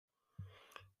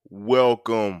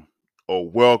Welcome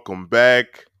or welcome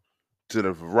back to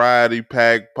the Variety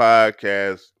Pack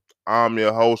Podcast. I'm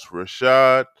your host,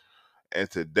 Rashad, and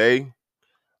today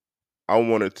I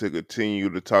wanted to continue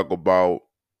to talk about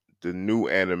the new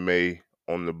anime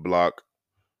on the block,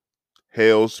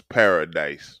 Hell's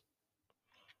Paradise.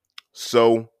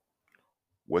 So,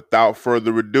 without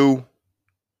further ado,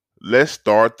 let's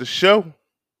start the show.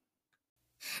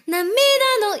 涙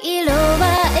の色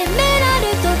はエメラル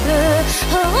ドブルー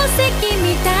宝石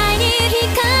みたいに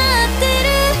光ってる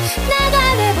流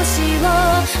れ星を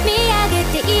見上げ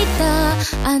ていた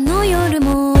あの夜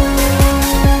も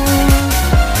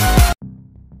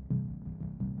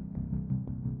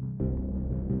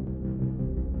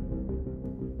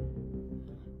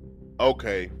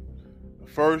Okay,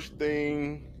 first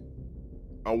thing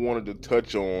I wanted to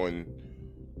touch on,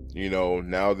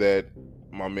 now that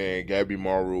my man Gabby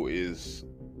Maru is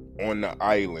on the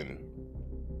island,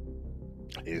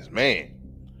 the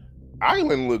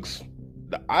island looks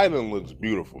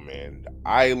beautiful, man. The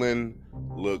island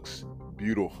looks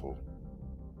beautiful,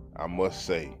 I must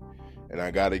say. And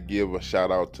I gotta give a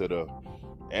shout out to the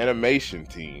animation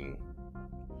team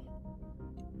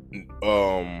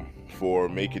for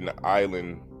making the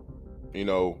island,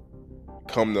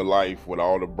 come to life with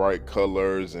all the bright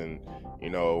colors and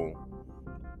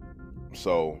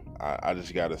so I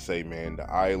just gotta say, man, the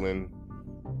island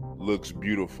looks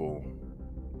beautiful,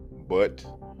 but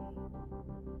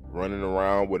running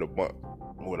around with a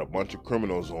bunch of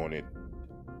criminals on it,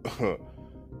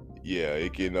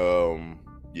 it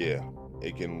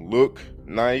can look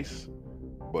nice,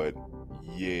 but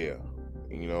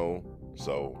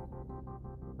so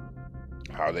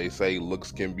how they say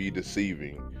looks can be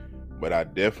deceiving, but I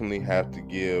definitely have to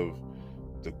give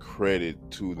the credit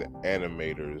to the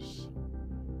animators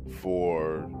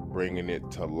for bringing it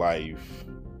to life.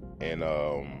 And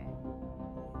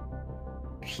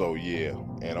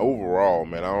and overall,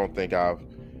 man, I don't think I've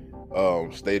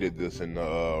stated this in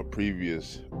the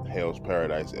previous Hell's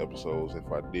Paradise episodes.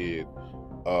 If I did,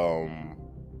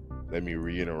 let me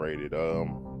reiterate it.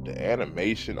 The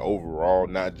animation overall,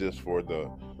 not just for the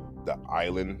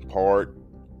island part,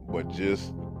 but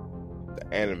just the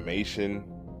animation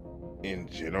in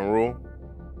general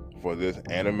for this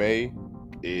anime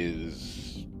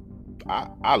is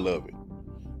I love it.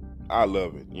 I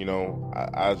love it.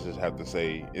 I just have to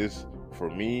say, it's, for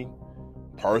me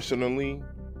personally,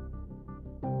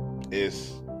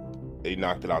 they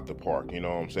knocked it out the park, you know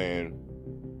what I'm saying?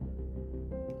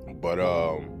 But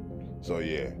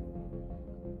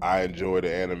I enjoy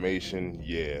the animation,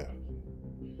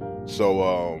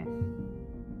 So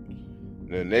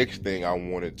the next thing I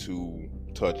wanted to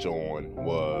touch on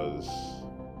was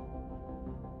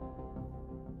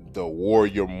the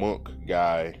warrior monk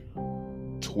guy,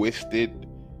 Twisted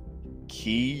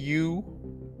Kiyu.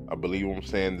 I believe I'm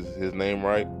saying his name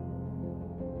right.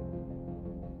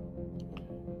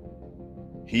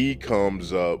 He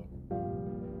comes up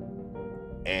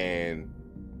and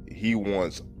he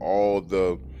wants all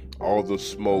the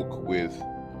smoke with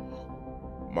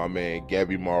my man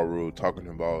Gabby Maru, talking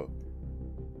about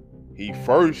he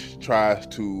first tries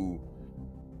to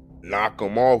knock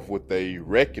him off with a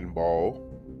wrecking ball.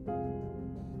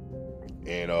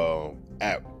 And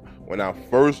when I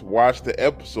first watched the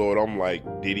episode, I'm like,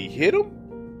 did he hit him?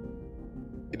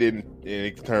 It didn't, and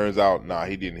it turns out, nah,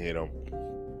 he didn't hit him.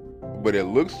 But it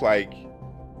looks like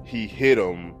he hit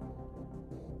him,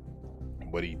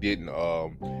 but he didn't.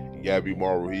 Gabby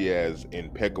Maru, he has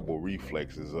impeccable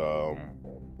reflexes.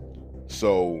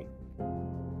 So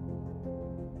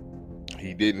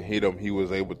he didn't hit him. He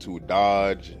was able to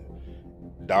dodge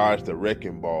the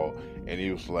wrecking ball, and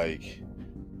he was like,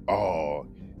 "Oh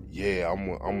yeah, I'm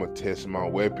gonna test my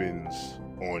weapons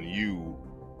on you.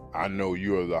 I know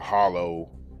you're the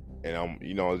Hollow, and I'm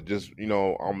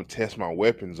gonna test my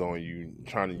weapons on you,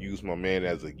 trying to use my man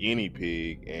as a guinea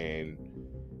pig." And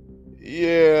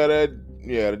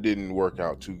that didn't work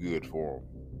out too good for him.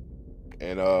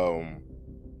 And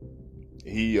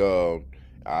he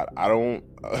I don't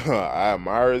I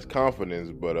admire his confidence,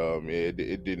 but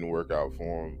it didn't work out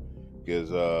for him,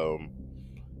 because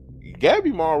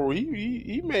Gabby Maru,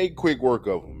 he made quick work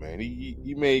of him, man.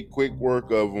 He made quick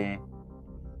work of him,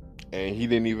 and he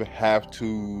didn't even have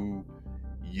to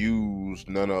use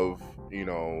none of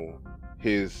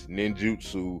his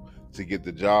ninjutsu to get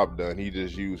the job done. He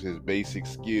just used his basic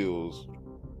skills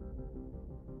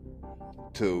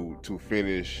to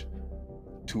finish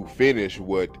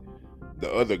what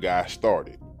the other guy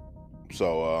started.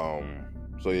 So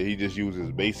he just used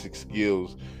his basic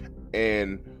skills.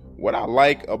 And what I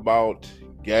like about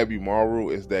Gabby Maru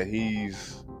is that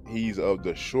he's of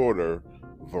the shorter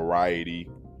variety,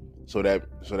 so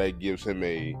that gives him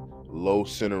a low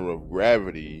center of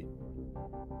gravity,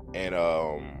 and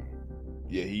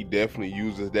yeah, he definitely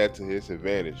uses that to his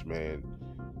advantage, man.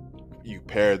 You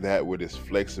pair that with his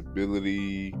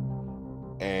flexibility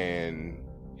and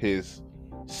his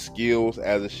skills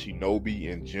as a shinobi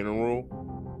in general.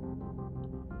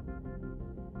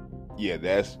 Yeah,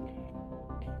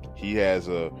 he has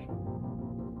a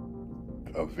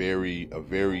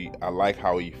very I like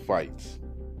how he fights,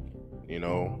 you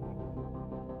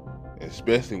know,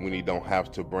 especially when he don't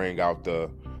have to bring out the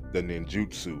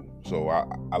ninjutsu. So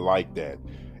I like that.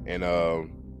 And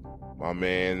my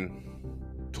man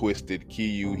Twisted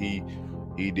Kiyu,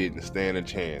 he didn't stand a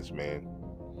chance, man.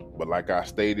 But like I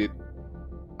stated,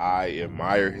 I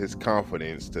admire his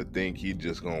confidence to think he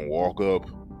just gonna walk up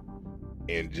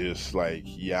and just like,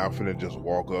 yeah, I'm finna just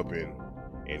walk up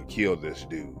and kill this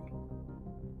dude.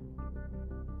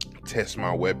 Test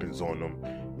my weapons on him,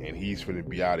 and he's finna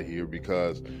be out of here,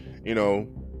 because, you know,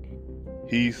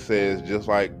 he says, just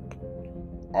like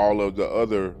all of the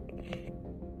other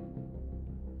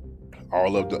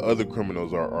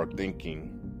criminals are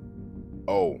thinking,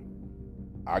 oh,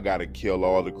 I gotta kill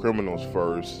all the criminals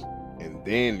first and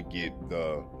then get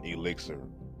the elixir.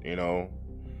 You know,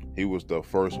 he was the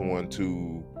first one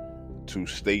to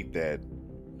state that.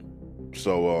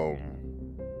 So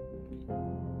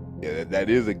yeah, that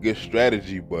is a good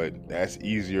strategy, but that's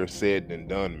easier said than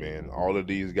done, man. All of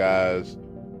these guys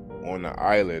on the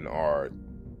island are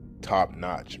top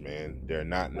notch, man. They're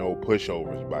not no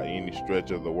pushovers by any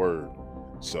stretch of the word.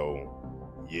 So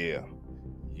yeah,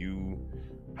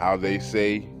 how they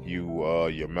say,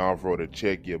 your mouth wrote a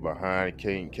check, your behind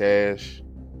can't cash.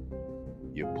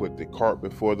 You put the cart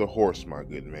before the horse, my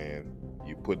good man.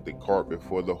 You put the cart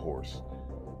before the horse.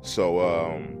 So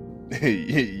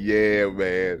yeah,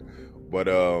 man. But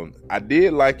I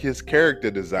did like his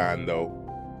character design, though.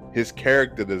 His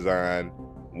character design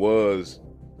was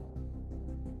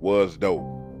dope.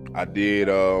 I did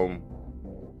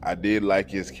like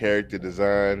his character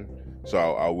design, so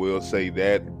I will say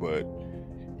that. But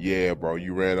yeah, bro,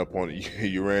 you ran up on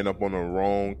the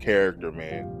wrong character,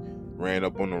 man. Ran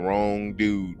up on the wrong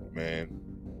dude, man.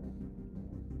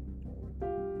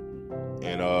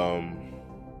 And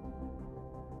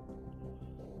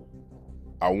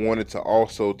I wanted to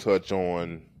also touch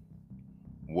on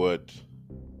what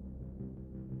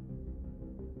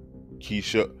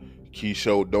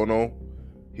Kisho Dono.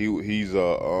 He's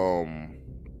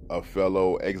a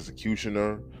fellow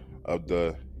executioner of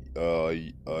the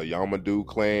Yamadu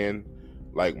clan,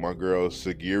 like my girl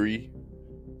Sagiri.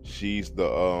 She's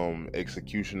the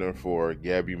executioner for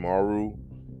Gabimaru,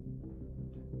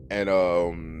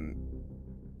 and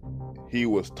he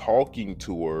was talking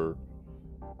to her,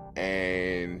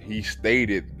 and he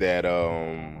stated that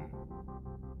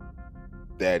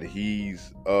that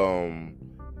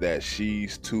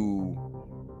she's too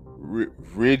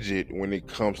rigid when it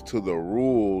comes to the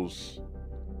rules,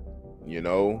 you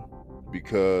know,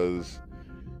 because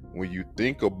when you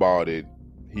think about it,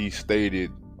 he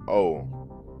stated, oh,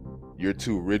 you're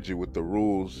too rigid with the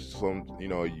rules.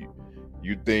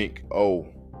 You think, oh,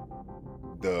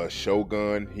 the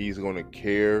Shogun, he's gonna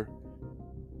care,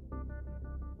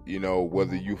 you know,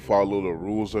 whether you follow the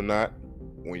rules or not.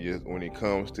 When it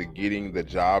comes to getting the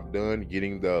job done,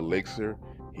 getting the elixir,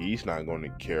 he's not gonna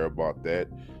care about that.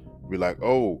 Be like,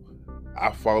 oh,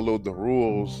 I followed the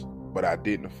rules, but I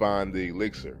didn't find the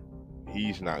elixir.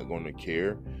 He's not gonna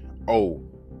care. Oh,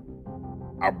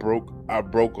 I broke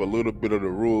a little bit of the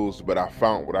rules, but I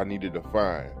found what I needed to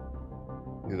find.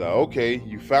 He's like, okay,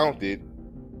 you found it.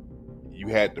 You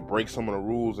had to break some of the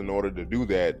rules in order to do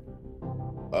that.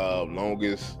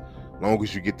 Long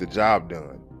as you get the job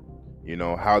done. You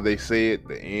know how they say it,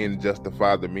 the end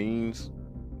justify the means.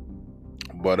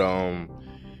 But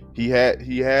he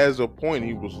has a point.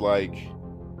 He was like,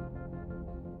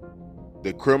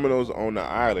 the criminals on the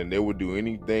island, they would do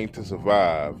anything to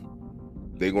survive.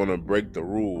 They're gonna break the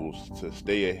rules to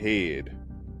stay ahead.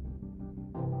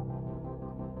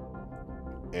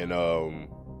 And I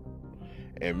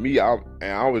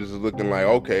was just looking like,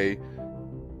 okay,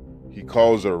 he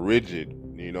calls her rigid,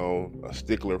 you know, a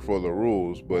stickler for the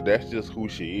rules, but that's just who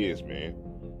she is, man.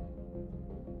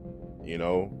 You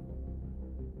know,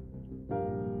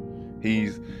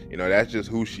 that's just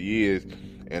who she is,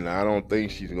 and I don't think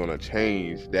she's gonna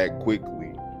change that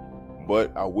quickly.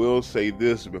 But I will say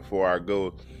this before I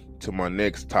go to my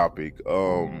next topic.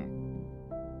 I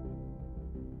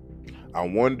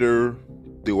wonder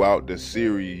throughout the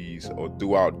series or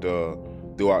throughout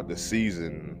the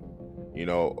season, you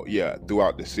know,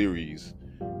 throughout the series,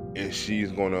 if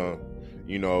she's gonna,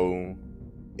 you know,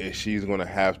 and she's gonna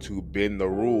have to bend the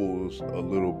rules a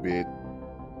little bit,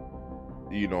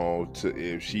 you know, to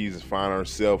if she's find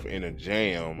herself in a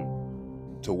jam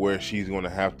to where she's gonna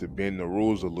have to bend the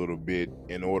rules a little bit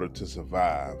in order to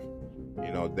survive.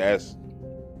 You know, that's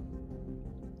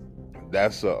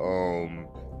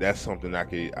something I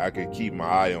could keep my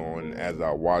eye on as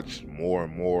I watch more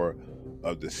and more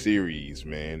of the series,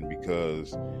 man,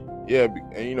 because yeah,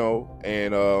 you know,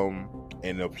 and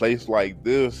in a place like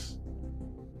this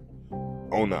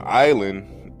on the island,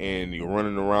 and you're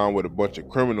running around with a bunch of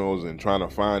criminals and trying to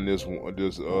find this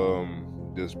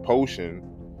potion,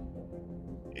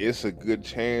 it's a good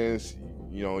chance,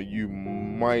 you know, you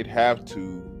might have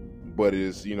to, but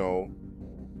it's, you know,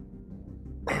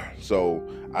 so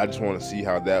I just want to see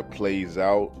how that plays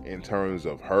out in terms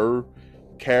of her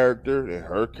character and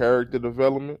her character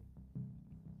development.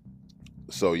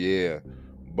 So yeah,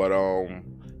 but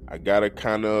I gotta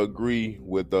kind of agree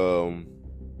with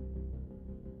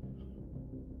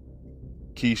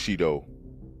Kisho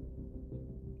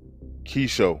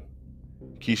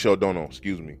Dono,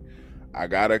 excuse me. I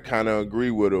gotta kind of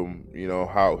agree with him, you know,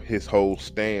 how his whole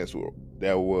stance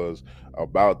that was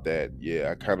about that.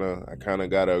 Yeah, I kind of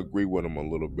gotta agree with him a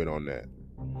little bit on that.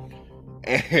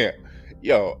 And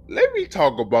yo, let me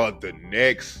talk about the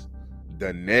next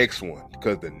one,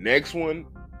 because the next one,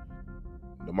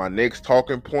 my next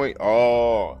talking point,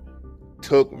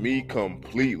 took me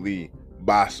completely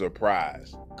by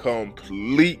surprise.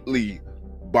 Completely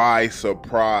by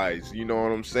surprise. You know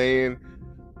what I'm saying?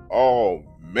 Oh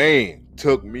man,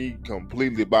 took me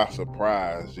completely by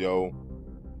surprise, yo.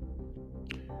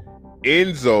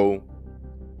 Enzo,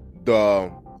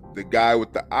 the guy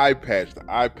with the eye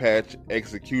patch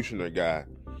executioner guy,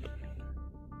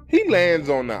 he lands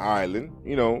on the island.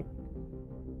 You know,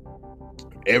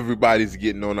 everybody's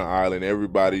getting on the island.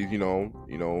 Everybody's, you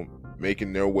know,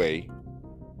 making their way.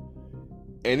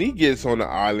 And he gets on the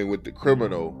island with the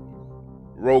criminal,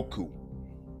 Roku.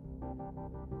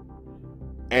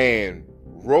 And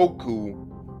Roku,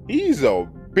 he's a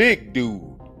big dude.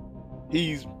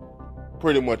 He's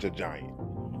pretty much a giant.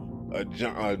 A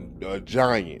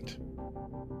giant.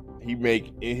 He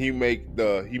make Enzo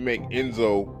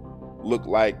look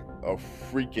like a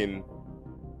freaking,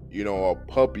 you know, a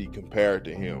puppy compared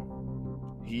to him.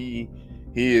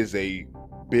 He's a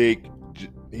big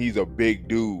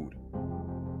dude.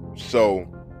 So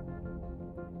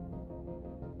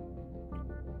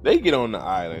they get on the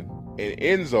island, and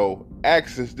Enzo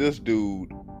asks this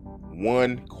dude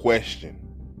one question: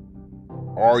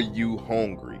 are you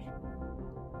hungry?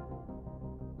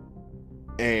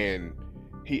 And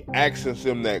he asks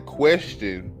him that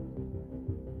question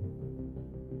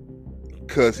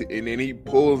and then he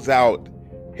pulls out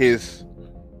his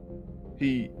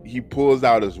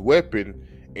weapon,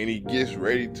 and he gets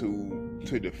ready to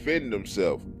defend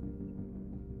himself.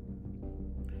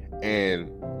 And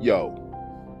yo,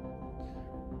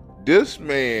 this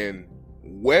man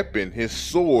weapon, his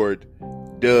sword,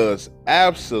 does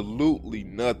absolutely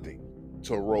nothing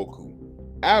to Roku.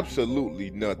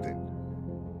 Absolutely nothing.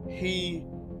 He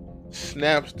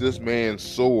snaps this man's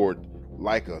sword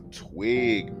like a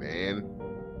twig, man.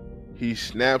 He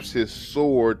snaps his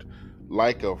sword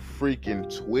like a freaking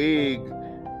twig,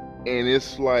 and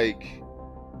it's like,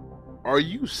 are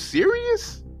you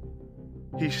serious?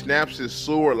 He snaps his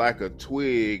sword like a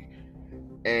twig,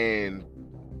 and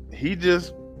he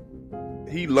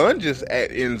lunges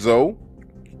at Enzo,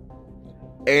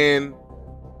 and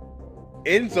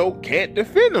Enzo can't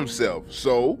defend himself.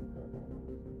 So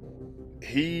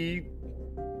he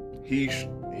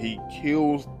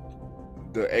kills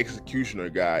the executioner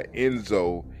guy,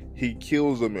 Enzo. He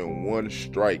kills him in one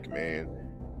strike, man.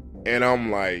 And I'm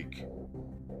like,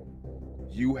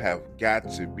 you have got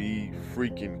to be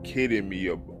freaking kidding me.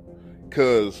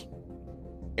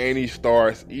 And he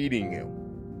starts eating him.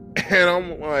 And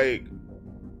I'm like,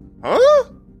 huh?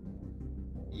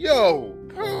 Yo,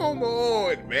 come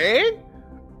on, man.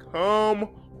 Come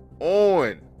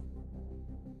on.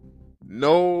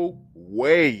 No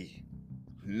way.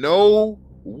 No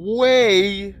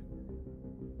way.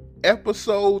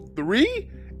 Episode 3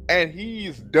 and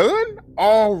he's done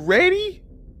already?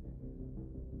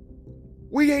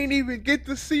 We ain't even get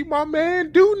to see my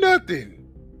man do nothing.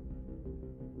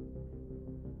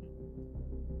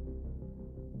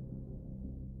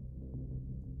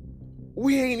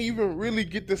 We ain't even really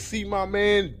get to see my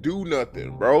man do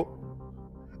nothing, bro.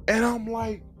 And I'm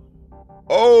like,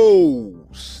 oh,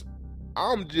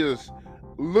 I'm just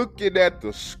looking at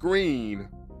the screen,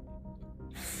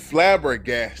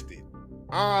 flabbergasted.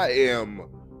 I am,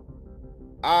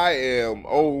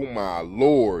 oh my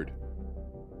Lord.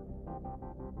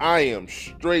 I am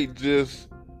straight just,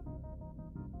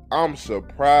 I'm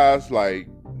surprised, like,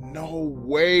 no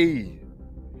way.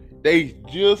 They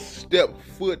just stepped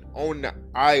foot on the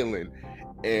island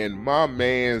and my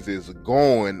man's is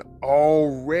gone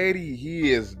already.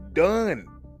 He is done.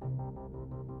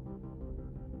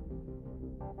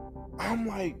 I'm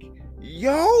like,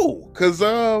 yo, cause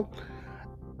I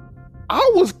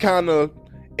was kind of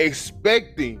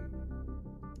expecting,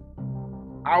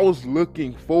 I was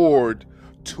looking forward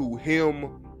to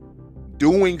him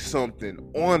doing something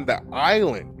on the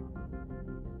island.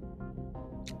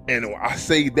 And I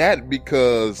say that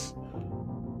because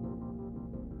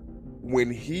when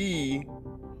he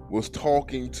was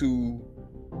talking to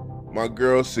my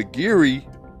girl Sagiri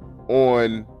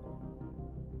on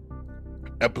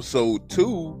episode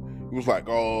 2, he was like,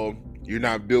 oh, you're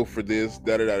not built for this,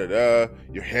 da-da-da-da-da,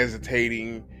 you're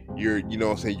hesitating, you're, you know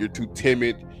what I'm saying, you're too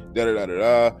timid,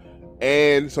 da-da-da-da-da.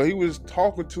 And so he was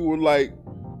talking to her like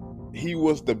he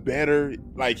was the better,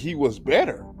 like he was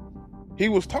better. He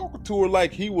was talking to her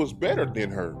like he was better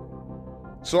than her.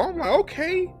 So I'm like,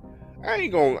 okay, I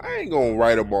ain't gonna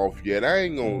write him off yet. I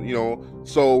ain't gonna, you know.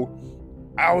 So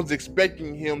I was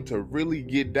expecting him to really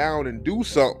get down and do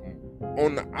something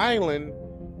on the island.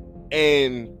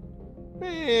 And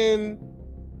man,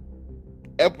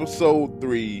 episode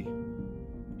 3,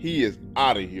 he is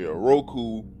out of here.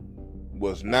 Roku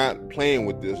was not playing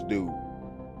with this dude.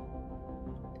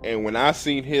 And when I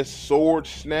seen his sword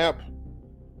snap,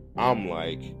 I'm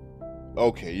like,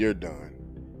 okay, you're done.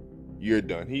 You're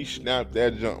done. He snapped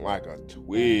that junk like a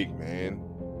twig, man.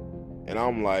 And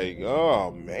I'm like,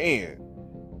 oh, man.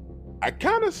 I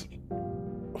kind of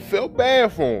felt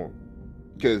bad for him.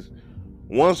 Because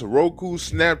once Roku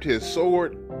snapped his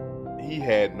sword, he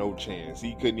had no chance.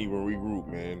 He couldn't even regroup,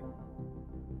 man.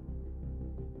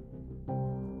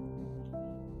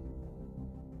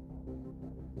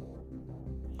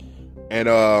 And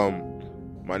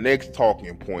my next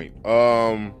talking point.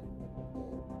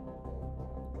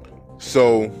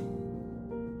 So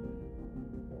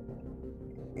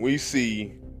we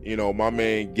see, you know, my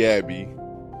man Gabby.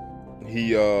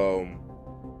 He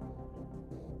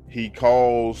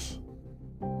calls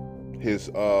his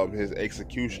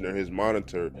executioner, his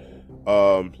monitor,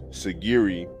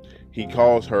 Sagiri. He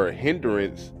calls her a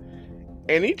hindrance,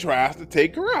 and he tries to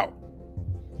take her out.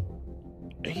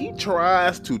 He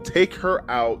tries to take her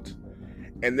out,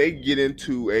 and they get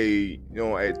into a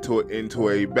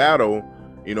battle,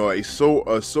 you know, a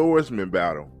swordsman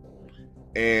battle,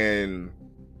 and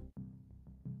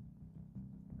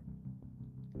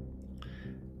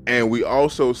we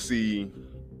also see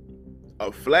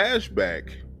a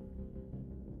flashback.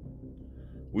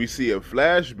 We see a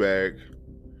flashback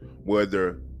where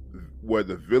the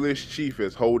village chief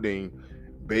is holding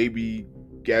baby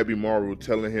Gabby Maru,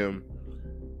 telling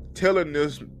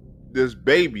this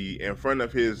baby in front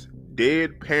of his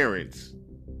dead parents,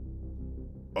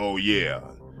 oh yeah,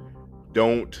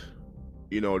 don't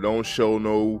show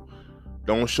no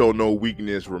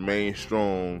weakness, remain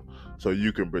strong so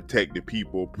you can protect the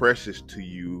people precious to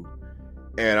you.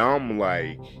 And I'm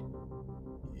like,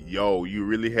 yo, you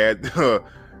really had to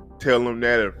tell him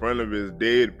that in front of his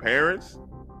dead parents?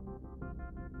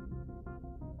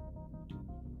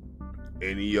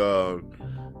 And he's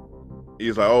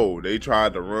like, oh, they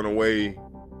tried to run away,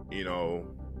 you know,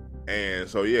 and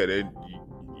so yeah,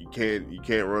 you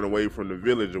can't run away from the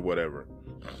village or whatever.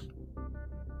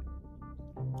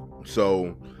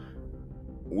 So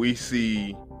we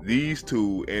see these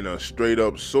two in a straight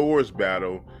up swords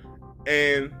battle,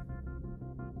 and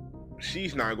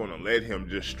she's not gonna let him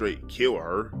just straight kill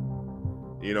her.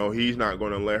 You know, he's not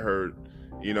gonna let her,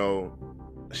 you know,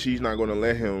 she's not gonna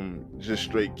let him just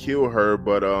straight kill her.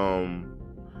 But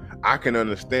I can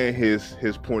understand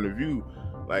his point of view.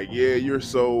 Like, yeah, you're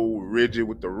so rigid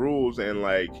with the rules, and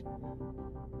like,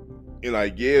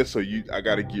 yeah, so I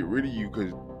gotta get rid of you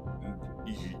because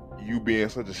you being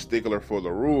such a stickler for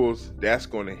the rules, that's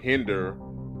gonna hinder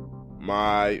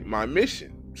my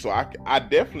mission. So I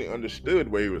definitely understood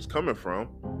where he was coming from,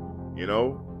 you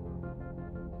know.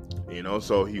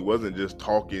 So he wasn't just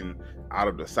talking out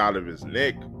of the side of his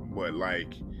neck, but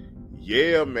like,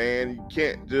 yeah, man, you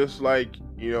can't just like,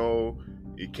 you know,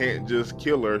 you can't just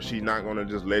kill her. She's not gonna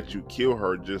just let you kill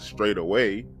her just straight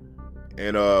away.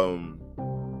 And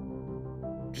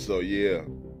so yeah.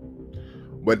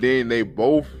 But then they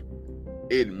both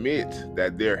admit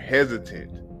that they're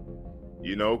hesitant,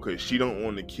 you know, because she don't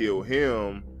want to kill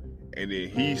him, and then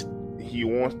he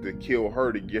wants to kill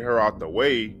her to get her out the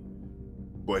way,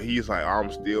 but he's like, I'm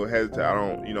still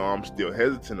hesitant. I'm still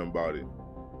hesitant about it.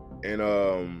 And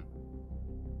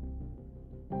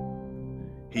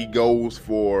he goes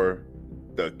for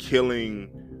the killing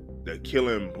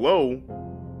blow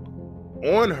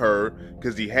on her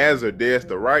because he has her dead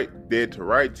to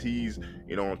rights. He's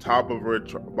on top of her,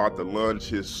 about to lunge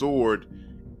his sword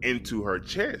into her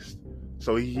chest.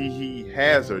 So he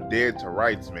has her dead to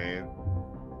rights, man.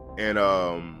 And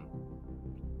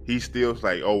he still's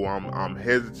like, oh, I'm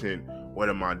hesitant. What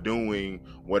am I doing?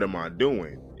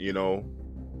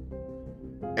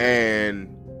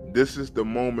 And this is the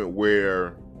moment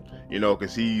where,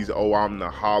 because I'm the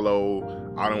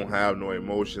hollow. I don't have no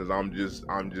emotions. I'm just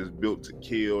built to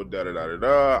kill. Da da da da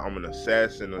da. I'm an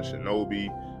assassin, a shinobi.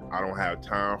 I don't have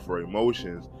time for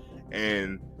emotions.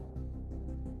 And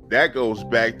that goes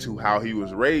back to how he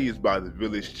was raised by the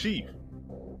village chief.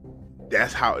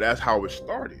 That's how it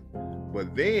started.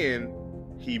 But then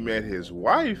he met his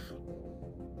wife,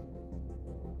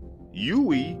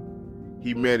 Yui.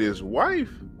 He met his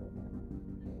wife.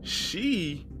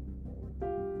 She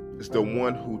is the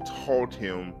one who taught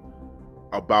him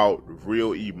about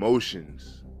real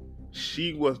emotions.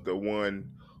 She was the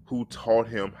one who taught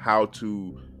him how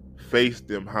to face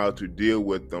them, how to deal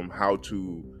with them, how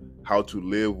to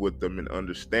live with them and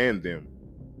understand them.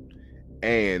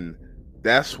 And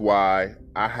that's why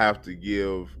I have to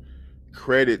give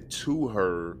credit to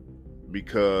her,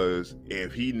 because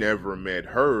if he never met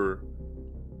her,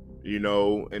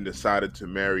 and decided to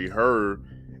marry her,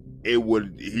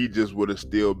 he just would have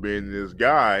still been this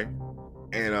guy.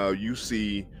 And you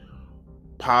see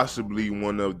possibly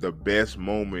one of the best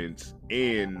moments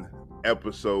in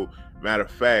episode, matter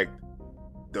of fact,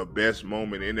 the best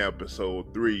moment in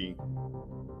episode 3,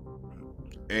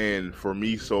 and for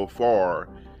me so far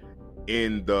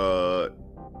in the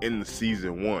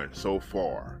season 1 so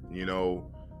far.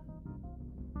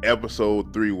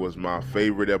 Episode 3 was my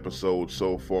favorite episode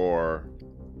so far.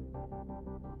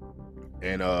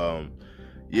 And I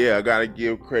gotta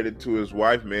give credit to his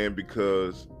wife, man,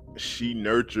 because she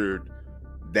nurtured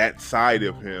that side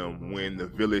of him when the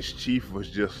village chief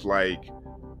was just like,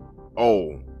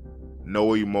 oh,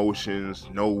 no emotions,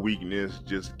 no weakness,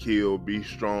 just kill, be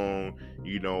strong,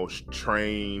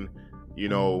 train,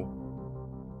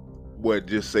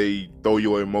 just say throw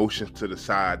your emotions to the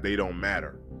side, they don't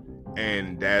matter.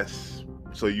 And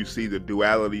so you see the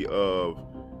duality of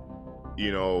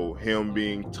him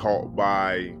being taught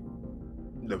by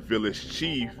the village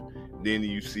chief, then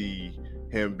you see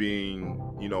him being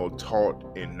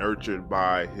taught and nurtured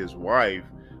by his wife.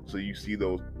 So you see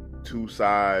those two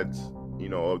sides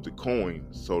of the coin,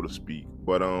 so to speak.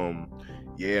 But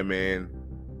yeah, man.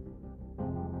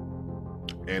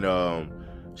 And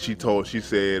she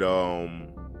said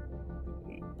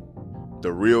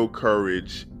the real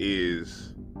courage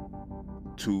is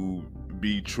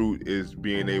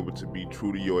being able to be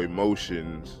true to your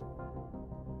emotions.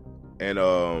 And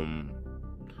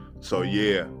so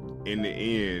yeah, in the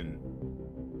end,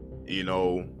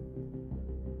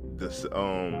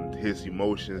 his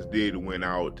emotions did win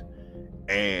out,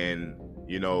 and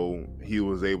he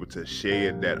was able to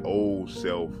shed that old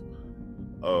self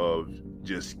of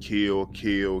just kill,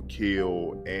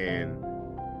 and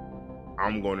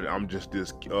I'm just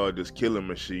this killing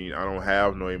machine. I don't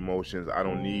have no emotions. I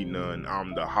don't need none.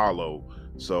 I'm the hollow.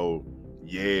 So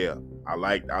yeah, I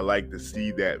like to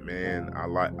see that, man.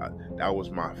 That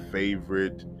was my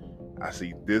favorite. I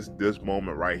see this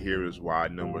moment right here is why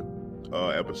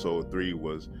episode 3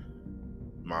 was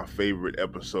my favorite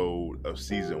episode of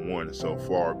season 1 so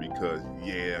far, because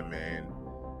yeah, man,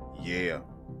 yeah.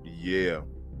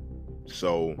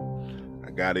 So I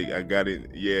gotta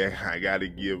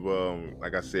give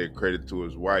like I said, credit to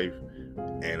his wife,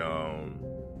 and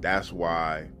that's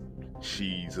why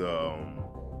she's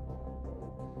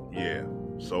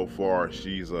so far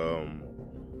she's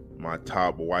my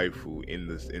top waifu in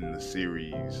the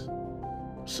series.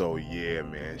 So yeah,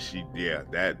 man,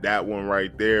 that one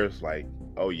right there is like,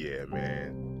 oh yeah,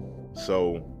 man.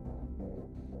 So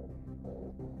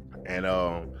and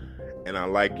I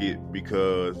like it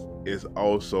because it's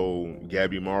also,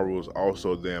 Gabi Maru is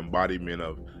also the embodiment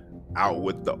of out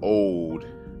with the old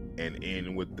and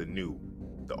in with the new.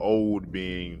 The old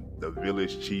being the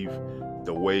village chief,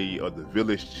 the way of the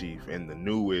village chief, and the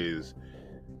new is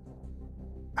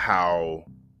how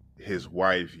his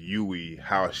wife Yui,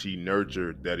 how she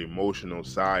nurtured that emotional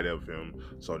side of him.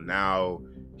 So now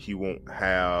he won't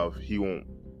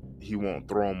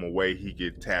throw them away. He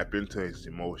can tap into his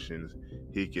emotions.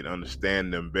 He can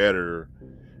understand them better,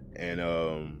 and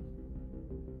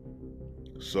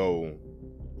so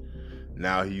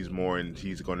now he's going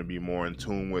to be more in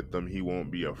tune with them. He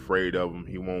won't be afraid of them.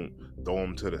 He won't throw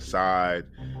them to the side.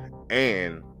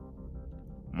 And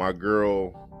my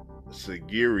girl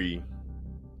Sagiri,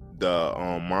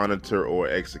 the monitor or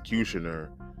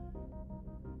executioner,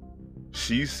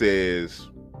 she says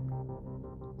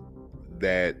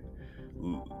that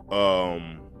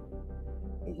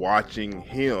watching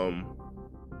him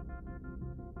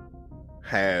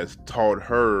has taught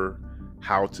her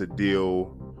how to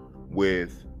deal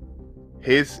with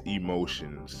his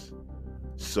emotions.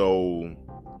 So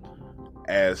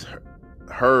as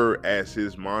her as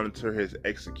his monitor, his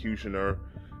executioner,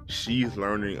 she's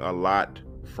learning a lot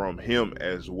from him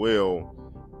as well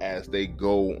as they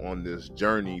go on this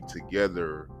journey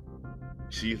together.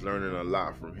 She's learning a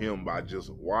lot from him by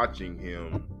just watching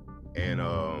him. And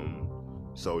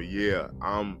so yeah,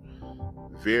 I'm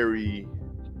very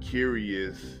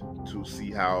curious to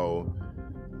see how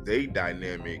they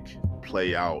dynamic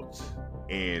play out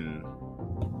in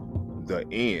the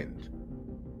end.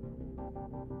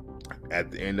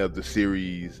 At the end of the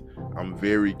series, I'm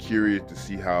very curious to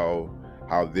see how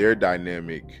their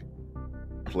dynamic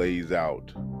plays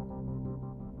out.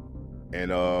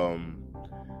 And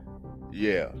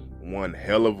yeah, one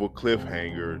hell of a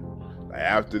cliffhanger.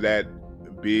 After that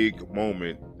big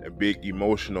moment, a big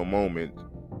emotional moment,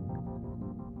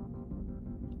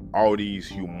 all these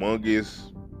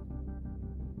humongous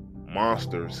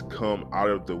monsters come out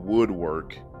of the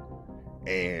woodwork,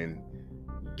 and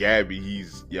Gabby,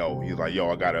 he's like,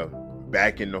 I gotta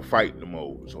back in the fighting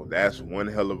mode. So that's one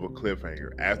hell of a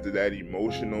cliffhanger. After that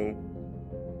emotional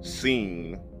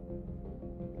scene,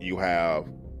 you have,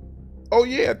 oh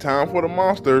yeah, time for the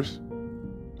monsters.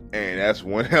 And that's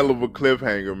one hell of a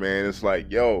cliffhanger, man. It's like,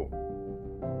 yo.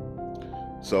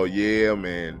 So yeah,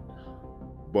 man.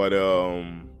 But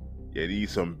yeah,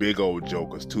 these some big old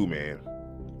jokers too, man.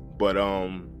 But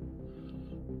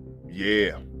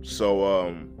yeah.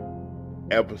 So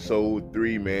episode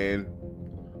 3, man,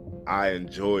 I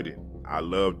enjoyed it. I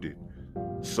loved it.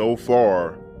 So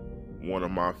far, one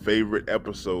of my favorite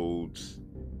episodes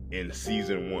in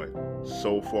season 1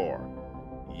 so far.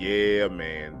 Yeah,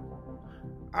 man,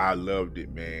 I loved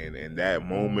it, man. And that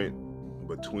moment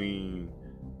between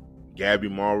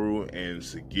Gabimaru and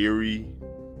Sagiri,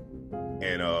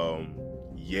 and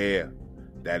yeah,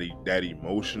 that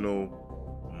emotional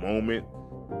moment.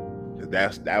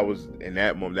 That was in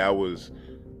that moment. That was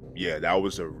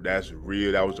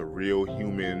a real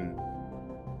human.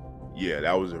 Yeah,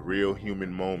 that was a real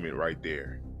human moment right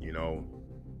there. You know,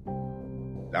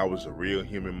 that was a real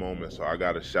human moment. So I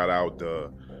gotta shout out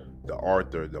the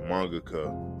author, the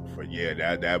mangaka, for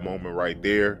that moment right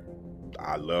there.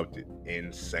 I loved it,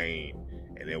 insane,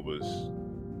 and it was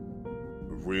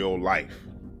real life.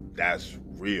 That's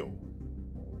real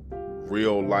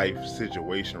life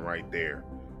situation right there.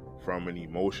 From an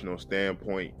emotional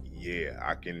standpoint, yeah,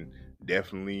 I can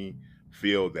definitely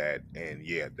feel that. And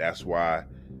yeah, that's why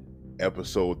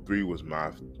episode 3 was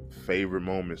my favorite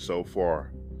moment so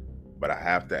far. But I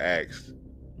have to ask,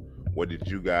 what did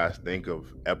you guys think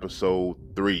of episode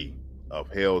 3 of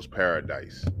Hell's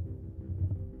Paradise?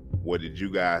 What did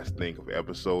you guys think of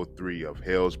episode 3 of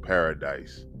Hell's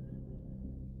Paradise?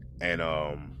 And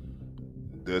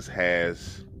this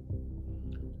has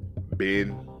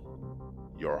been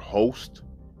your host,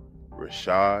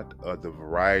 Rashad of the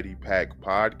Variety Pack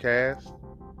Podcast.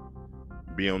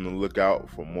 Be on the lookout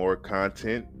for more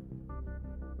content.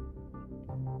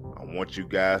 I want you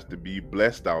guys to be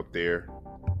blessed out there.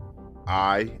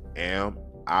 I am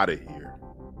out of here.